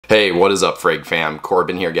Hey, what is up, Frag fam?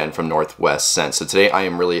 Corbin here again from Northwest Scent. So today I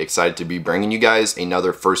am really excited to be bringing you guys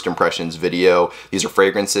another first impressions video. These are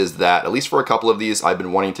fragrances that, at least for a couple of these, I've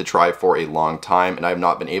been wanting to try for a long time and I have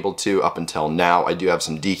not been able to up until now. I do have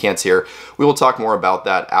some decants here. We will talk more about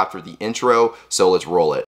that after the intro, so let's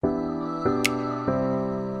roll it.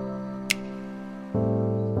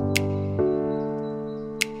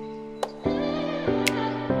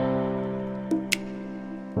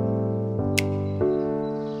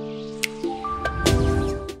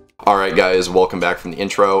 Alright guys, welcome back from the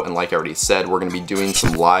intro, and like I already said, we're going to be doing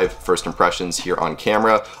some live first impressions here on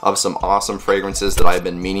camera of some awesome fragrances that I've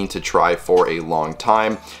been meaning to try for a long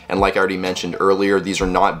time. And like I already mentioned earlier, these are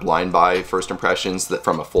not blind buy first impressions that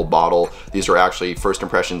from a full bottle. These are actually first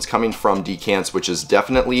impressions coming from Decants, which is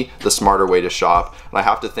definitely the smarter way to shop. And I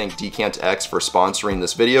have to thank DecantX for sponsoring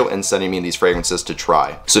this video and sending me these fragrances to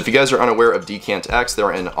try. So if you guys are unaware of DecantX,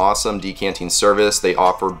 they're an awesome decanting service. They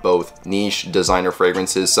offer both niche designer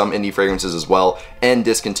fragrances, some indie fragrances as well, and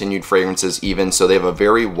discontinued fragrances even. So they have a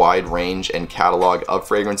very wide range and catalog of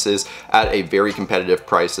fragrances at a very competitive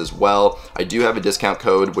price as well. I do have a discount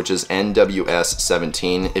code, which is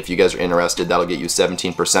NWS17. If you guys are interested, that'll get you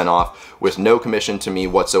 17% off with no commission to me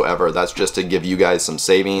whatsoever. That's just to give you guys some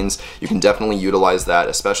savings. You can definitely utilize that,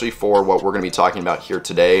 especially for what we're going to be talking about here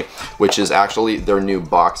today, which is actually their new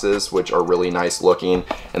boxes, which are really nice looking,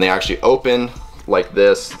 and they actually open like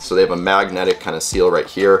this. So they have a magnetic kind of seal right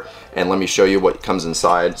here, and let me show you what comes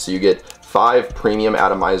inside. So you get 5 premium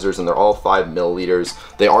atomizers, and they're all 5 milliliters.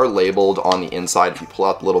 They are labeled on the inside. If you pull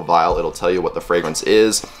out the little vial, it'll tell you what the fragrance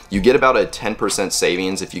is. You get about a 10%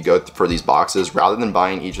 savings if you go for these boxes rather than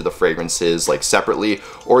buying each of the fragrances like separately,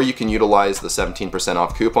 or you can utilize the 17%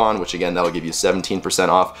 off coupon, which again, that'll give you 17%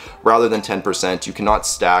 off rather than 10%. You cannot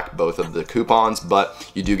stack both of the coupons, but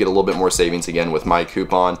you do get a little bit more savings again with my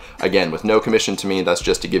coupon. Again, with no commission to me, that's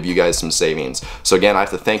just to give you guys some savings. So again, I have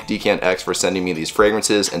to thank DecantX for sending me these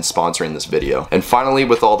fragrances and sponsoring this video. And finally,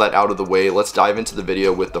 with all that out of the way, let's dive into the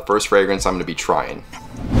video with the first fragrance I'm going to be trying.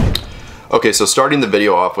 Okay, so starting the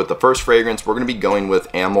video off with the first fragrance, we're going to be going with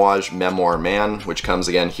Amouage Memoir Man, which comes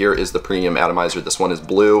again, here is the premium atomizer. This one is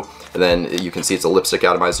blue, and then you can see it's a lipstick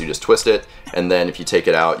atomizer. You just twist it, and then if you take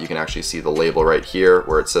it out, you can actually see the label right here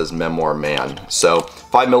where it says Memoir Man. So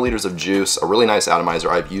 5 milliliters of juice, a really nice atomizer.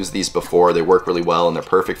 I've used these before. They work really well, and they're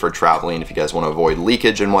perfect for traveling if you guys want to avoid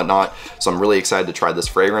leakage and whatnot. So I'm really excited to try this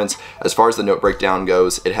fragrance. As far as the note breakdown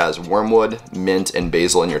goes, it has wormwood, mint, and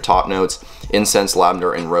basil in your top notes, incense,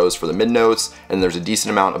 lavender, and rose for the mid notes, and there's a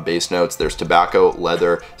decent amount of base notes. There's tobacco,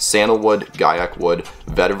 leather, sandalwood, gaiac wood,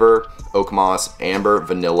 vetiver, oak moss, amber,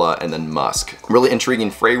 vanilla, and then musk. Really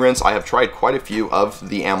intriguing fragrance. I have tried quite a few of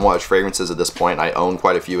the Amouage fragrances at this point. I own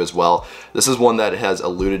quite a few as well. This is one that has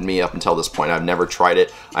eluded me up until this point. I've never tried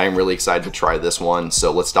it. I am really excited to try this one,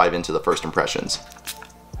 so let's dive into the first impressions.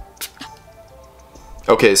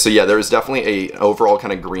 Okay, so yeah, there is definitely an overall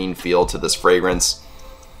kind of green feel to this fragrance.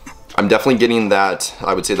 I'm definitely getting that,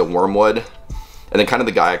 I would say, the wormwood, and then kind of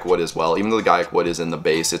the gaiac wood as well. Even though the gaiac wood is in the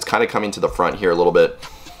base, it's kind of coming to the front here a little bit.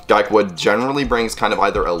 Gaiac wood generally brings kind of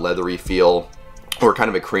either a leathery feel or kind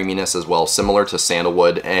of a creaminess as well, similar to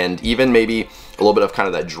sandalwood, and even maybe a little bit of kind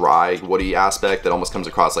of that dry woody aspect that almost comes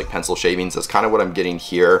across like pencil shavings. That's kind of what I'm getting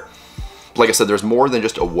here. Like I said, there's more than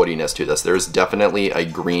just a woodiness to this. There's definitely a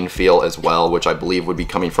green feel as well, which I believe would be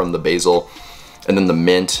coming from the basil. And then the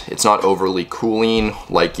mint, it's not overly cooling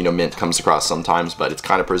like, you know, mint comes across sometimes, but it's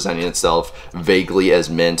kind of presenting itself vaguely as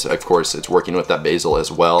mint. Of course, it's working with that basil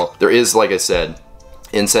as well. There is, like I said,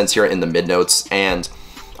 incense here in the mid notes, and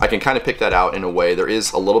I can kind of pick that out in a way. There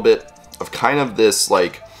is a little bit of kind of this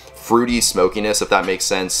like fruity smokiness, if that makes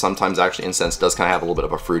sense. Sometimes actually incense does kind of have a little bit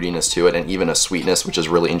of a fruitiness to it, and even a sweetness, which is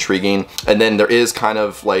really intriguing. And then there is kind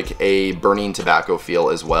of like a burning tobacco feel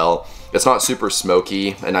as well. It's not super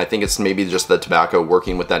smoky, and I think it's maybe just the tobacco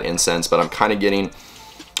working with that incense, but I'm kind of getting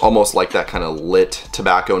almost like that kind of lit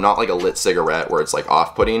tobacco, not like a lit cigarette where it's like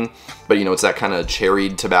off-putting, but you know, it's that kind of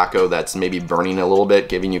cherried tobacco that's maybe burning a little bit,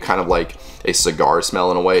 giving you kind of like a cigar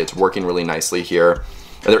smell in a way. It's working really nicely here.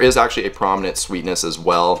 And there is actually a prominent sweetness as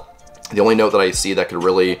well. The only note that I see that could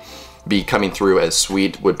really be coming through as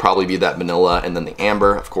sweet would probably be that vanilla, and then the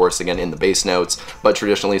amber, of course, again in the base notes, but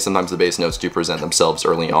traditionally sometimes the base notes do present themselves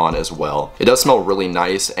early on as well. It does smell really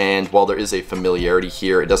nice, and while there is a familiarity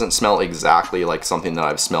here, it doesn't smell exactly like something that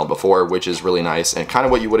I've smelled before, which is really nice and kind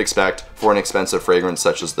of what you would expect for an expensive fragrance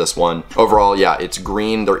such as this one. Overall, yeah, it's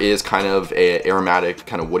green. There is kind of a aromatic,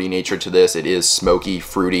 kind of woody nature to this. It is smoky,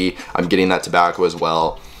 fruity. I'm getting that tobacco as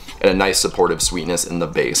well, and a nice supportive sweetness in the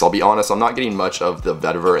base. I'll be honest, I'm not getting much of the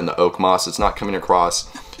vetiver and the oak moss. It's not coming across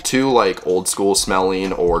too like old school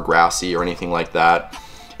smelling or grassy or anything like that.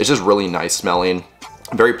 It's just really nice smelling.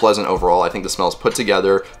 Very pleasant overall. I think the smell is put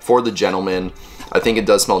together for the gentleman. I think it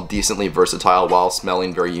does smell decently versatile while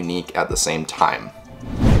smelling very unique at the same time.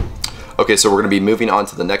 Okay, so we're going to be moving on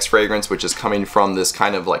to the next fragrance, which is coming from this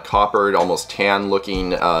kind of like coppered, almost tan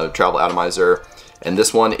looking travel atomizer. And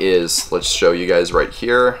this one is, let's show you guys right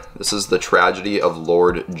here. This is the Tragedy of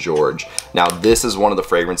Lord George. Now, this is one of the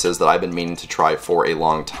fragrances that I've been meaning to try for a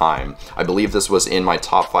long time. I believe this was in my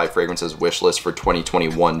top 5 fragrances wish list for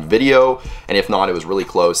 2021 video. And if not, it was really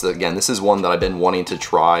close. Again, this is one that I've been wanting to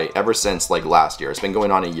try ever since like last year. It's been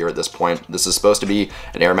going on a year at this point. This is supposed to be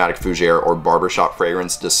an aromatic fougere or barbershop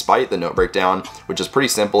fragrance, despite the note breakdown, which is pretty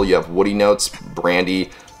simple. You have woody notes,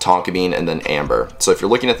 brandy, tonka bean, and then amber. So if you're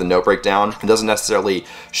looking at the note breakdown, it doesn't necessarily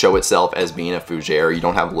show itself as being a fougere. You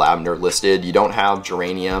don't have lavender listed, you don't have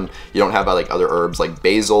geranium, you don't have like other herbs like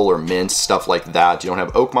basil or mint, stuff like that. You don't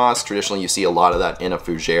have oak moss. Traditionally you see a lot of that in a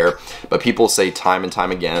fougere, but people say time and time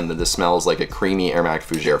again that this smells like a creamy aromatic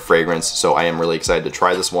fougere fragrance. So I am really excited to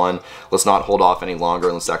try this one. Let's not hold off any longer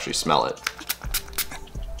and let's actually smell it.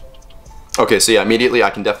 Okay, so yeah, immediately I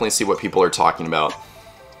can definitely see what people are talking about.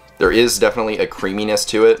 There is definitely a creaminess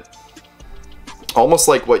to it. Almost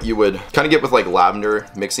like what you would kind of get with like lavender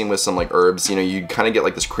mixing with some like herbs. You know, you kind of get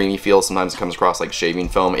like this creamy feel. Sometimes it comes across like shaving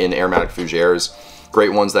foam in aromatic fougères.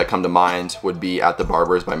 Great ones that come to mind would be At the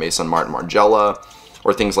Barbers by Maison Martin Margiela,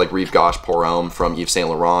 or things like Rive Gauche Pour Homme from Yves Saint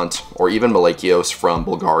Laurent, or even Malakios from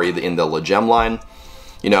Bulgari in the La Gem line.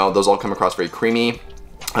 You know, those all come across very creamy.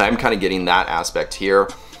 I'm kind of getting that aspect here.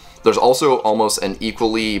 There's also almost an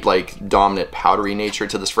equally like dominant powdery nature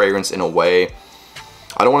to this fragrance in a way.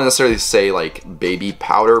 I don't want to necessarily say like baby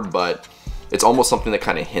powder, but it's almost something that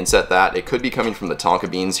kind of hints at that. It could be coming from the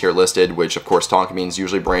tonka beans here listed, which of course tonka beans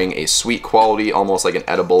usually bring a sweet quality, almost like an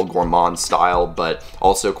edible gourmand style, but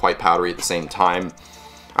also quite powdery at the same time.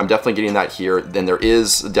 I'm definitely getting that here. Then there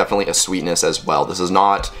is definitely a sweetness as well. This is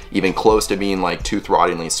not even close to being like too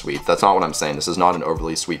throttlingly sweet. That's not what I'm saying. This is not an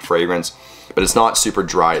overly sweet fragrance, but it's not super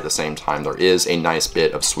dry at the same time. There is a nice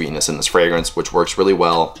bit of sweetness in this fragrance, which works really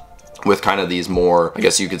well with kind of these more, I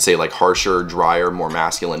guess you could say like harsher, drier, more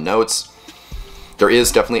masculine notes. There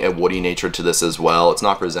is definitely a woody nature to this as well. It's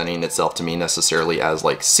not presenting itself to me necessarily as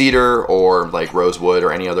like cedar or like rosewood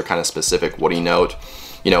or any other kind of specific woody note.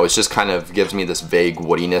 You know, it's just kind of gives me this vague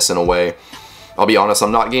woodiness in a way. I'll be honest,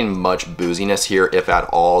 I'm not getting much booziness here, if at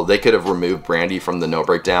all. They could have removed brandy from the note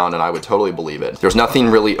breakdown and I would totally believe it. There's nothing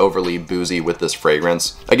really overly boozy with this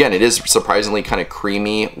fragrance. Again, it is surprisingly kind of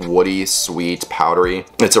creamy, woody, sweet, powdery.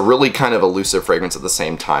 It's a really kind of elusive fragrance at the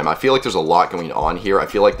same time. I feel like there's a lot going on here. I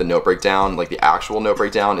feel like the note breakdown, like the actual note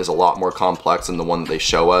breakdown, is a lot more complex than the one that they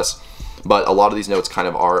show us. But a lot of these notes kind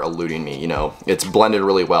of are eluding me, you know. It's blended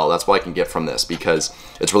really well. That's what I can get from this, because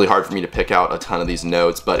it's really hard for me to pick out a ton of these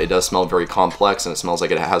notes, but it does smell very complex and it smells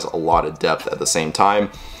like it has a lot of depth at the same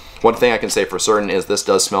time. One thing I can say for certain is this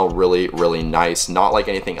does smell really, really nice. Not like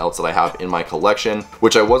anything else that I have in my collection,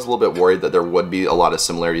 which I was a little bit worried that there would be a lot of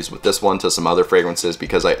similarities with this one to some other fragrances,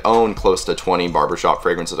 because I own close to 20 barbershop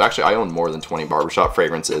fragrances. Actually, I own more than 20 barbershop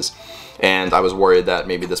fragrances. And I was worried that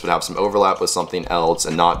maybe this would have some overlap with something else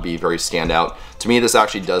and not be very standout. To me, this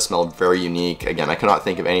actually does smell very unique. Again, I cannot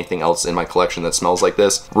think of anything else in my collection that smells like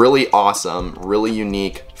this. Really awesome, really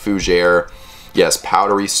unique fougere. Yes,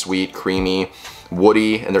 powdery, sweet, creamy,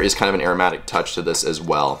 woody, and there is kind of an aromatic touch to this as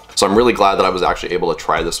well. So I'm really glad that I was actually able to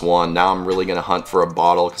try this one. Now I'm really gonna hunt for a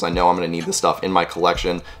bottle because I know I'm gonna need this stuff in my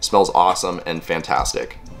collection. Smells awesome and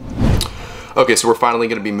fantastic. Okay, so we're finally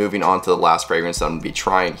going to be moving on to the last fragrance that I'm going to be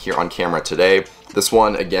trying here on camera today. This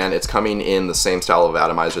one, again, it's coming in the same style of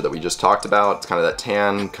atomizer that we just talked about. It's kind of that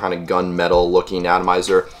tan, kind of gunmetal looking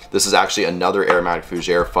atomizer. This is actually another aromatic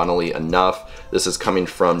fougere, funnily enough. This is coming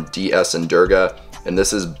from DS and Durga, and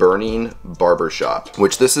this is Burning Barbershop,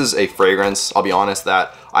 which this is a fragrance, I'll be honest,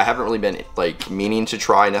 that I haven't really been like meaning to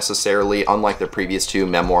try necessarily, unlike the previous two,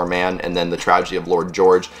 Memoir Man and then the Tragedy of Lord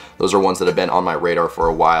George. Those are ones that have been on my radar for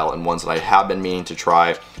a while and ones that I have been meaning to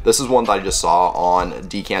try. This is one that I just saw on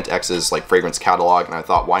DecantX's like fragrance catalog, and I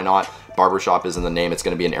thought, why not? Barbershop is in the name. It's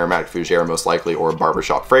going to be an aromatic fougere most likely, or a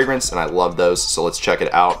barbershop fragrance, and I love those, so let's check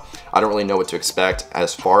it out. I don't really know what to expect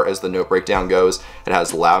as far as the note breakdown goes. It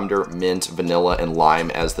has lavender, mint, vanilla, and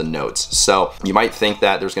lime as the notes. So you might think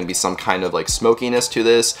that there's going to be some kind of like smokiness to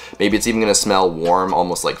this. Maybe it's even going to smell warm,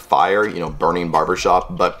 almost like fire, you know, burning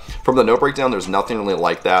barbershop. But from the note breakdown, there's nothing really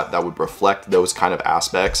like that that would reflect those kind of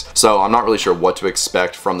aspects. So I'm not really sure what to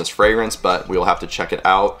expect from this fragrance, but we'll have to check it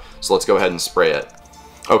out. So let's go ahead and spray it.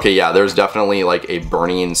 Okay, yeah, there's definitely like a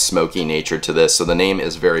burning, smoky nature to this. So the name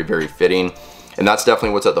is very, very fitting. And that's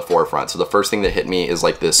definitely what's at the forefront. So the first thing that hit me is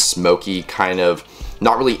like this smoky kind of,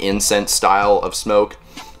 not really incense style of smoke,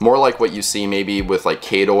 more like what you see maybe with like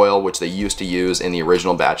Cade oil, which they used to use in the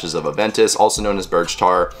original batches of Aventus, also known as birch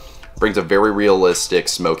tar. Brings a very realistic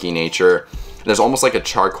smoky nature. There's almost like a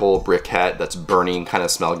charcoal briquette that's burning kind of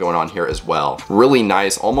smell going on here as well. Really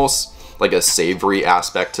nice, almost like a savory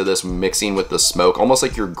aspect to this, mixing with the smoke, almost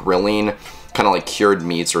like you're grilling kind of like cured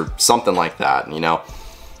meats or something like that, you know?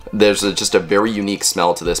 There's just a very unique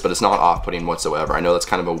smell to this, but it's not off-putting whatsoever. I know that's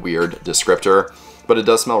kind of a weird descriptor, but it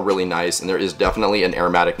does smell really nice, and there is definitely an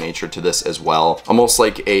aromatic nature to this as well. Almost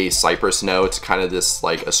like a cypress note, kind of this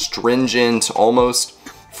like astringent, almost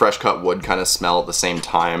fresh cut wood kind of smell at the same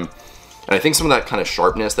time. And I think some of that kind of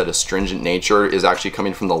sharpness, that astringent nature, is actually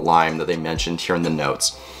coming from the lime that they mentioned here in the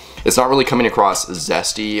notes. It's not really coming across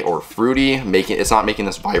zesty or fruity, it's not making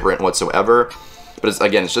this vibrant whatsoever, but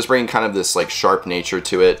it's just bringing kind of this like sharp nature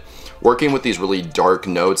to it. Working with these really dark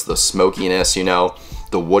notes, the smokiness, you know,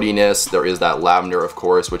 the woodiness, there is that lavender, of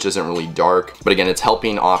course, which isn't really dark, but again, it's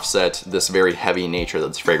helping offset this very heavy nature that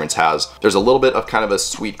this fragrance has. There's a little bit of kind of a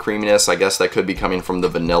sweet creaminess, I guess, that could be coming from the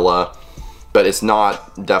vanilla, but it's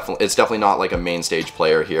definitely not like a main stage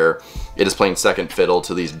player here. It is playing second fiddle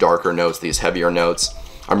to these darker notes, these heavier notes.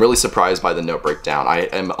 I'm really surprised by the note breakdown. I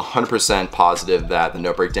am 100% positive that the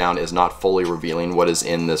note breakdown is not fully revealing what is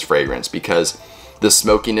in this fragrance, because the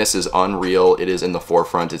smokiness is unreal. It is in the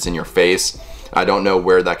forefront, it's in your face. I don't know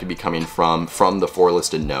where that could be coming from the 4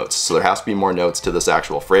 listed notes. So there has to be more notes to this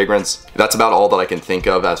actual fragrance. That's about all that I can think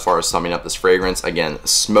of as far as summing up this fragrance. Again,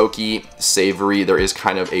 smoky, savory, there is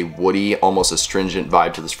kind of a woody, almost astringent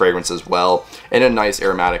vibe to this fragrance as well, and a nice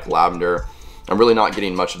aromatic lavender. I'm really not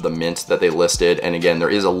getting much of the mint that they listed, and again, there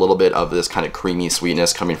is a little bit of this kind of creamy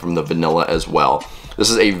sweetness coming from the vanilla as well. This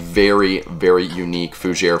is a very, very unique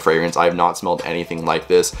Fougere fragrance. I have not smelled anything like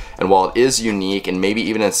this, and while it is unique, and maybe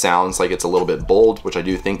even it sounds like it's a little bit bold, which I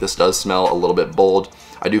do think this does smell a little bit bold,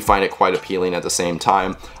 I do find it quite appealing at the same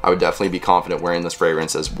time. I would definitely be confident wearing this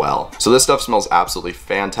fragrance as well. So this stuff smells absolutely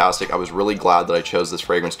fantastic. I was really glad that I chose this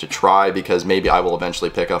fragrance to try, because maybe I will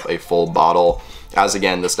eventually pick up a full bottle, as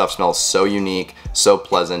again, this stuff smells so unique, so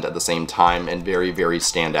pleasant at the same time, and very, very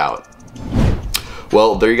stand out.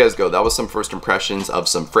 Well, there you guys go. That was some first impressions of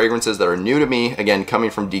some fragrances that are new to me, again, coming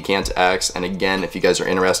from Decant X. And again, if you guys are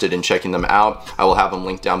interested in checking them out, I will have them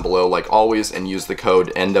linked down below like always, and use the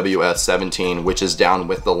code NWS17, which is down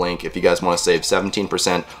with the link if you guys want to save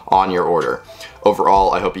 17% on your order.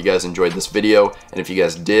 Overall, I hope you guys enjoyed this video, and if you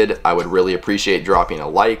guys did, I would really appreciate dropping a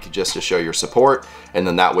like just to show your support, and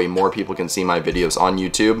then that way more people can see my videos on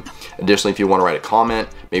YouTube. Additionally, if you want to write a comment,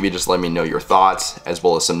 maybe just let me know your thoughts, as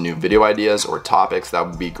well as some new video ideas or topics, that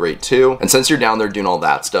would be great too. And since you're down there doing all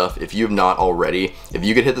that stuff, if you've not already, if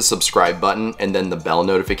you could hit the subscribe button and then the bell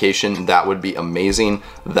notification, that would be amazing.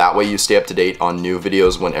 That way you stay up to date on new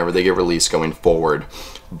videos whenever they get released going forward.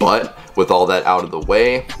 But with all that out of the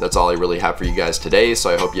way, that's all I really have for you guys today,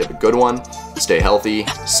 so I hope you have a good one. Stay healthy,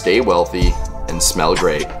 stay wealthy, and smell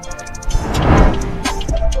great.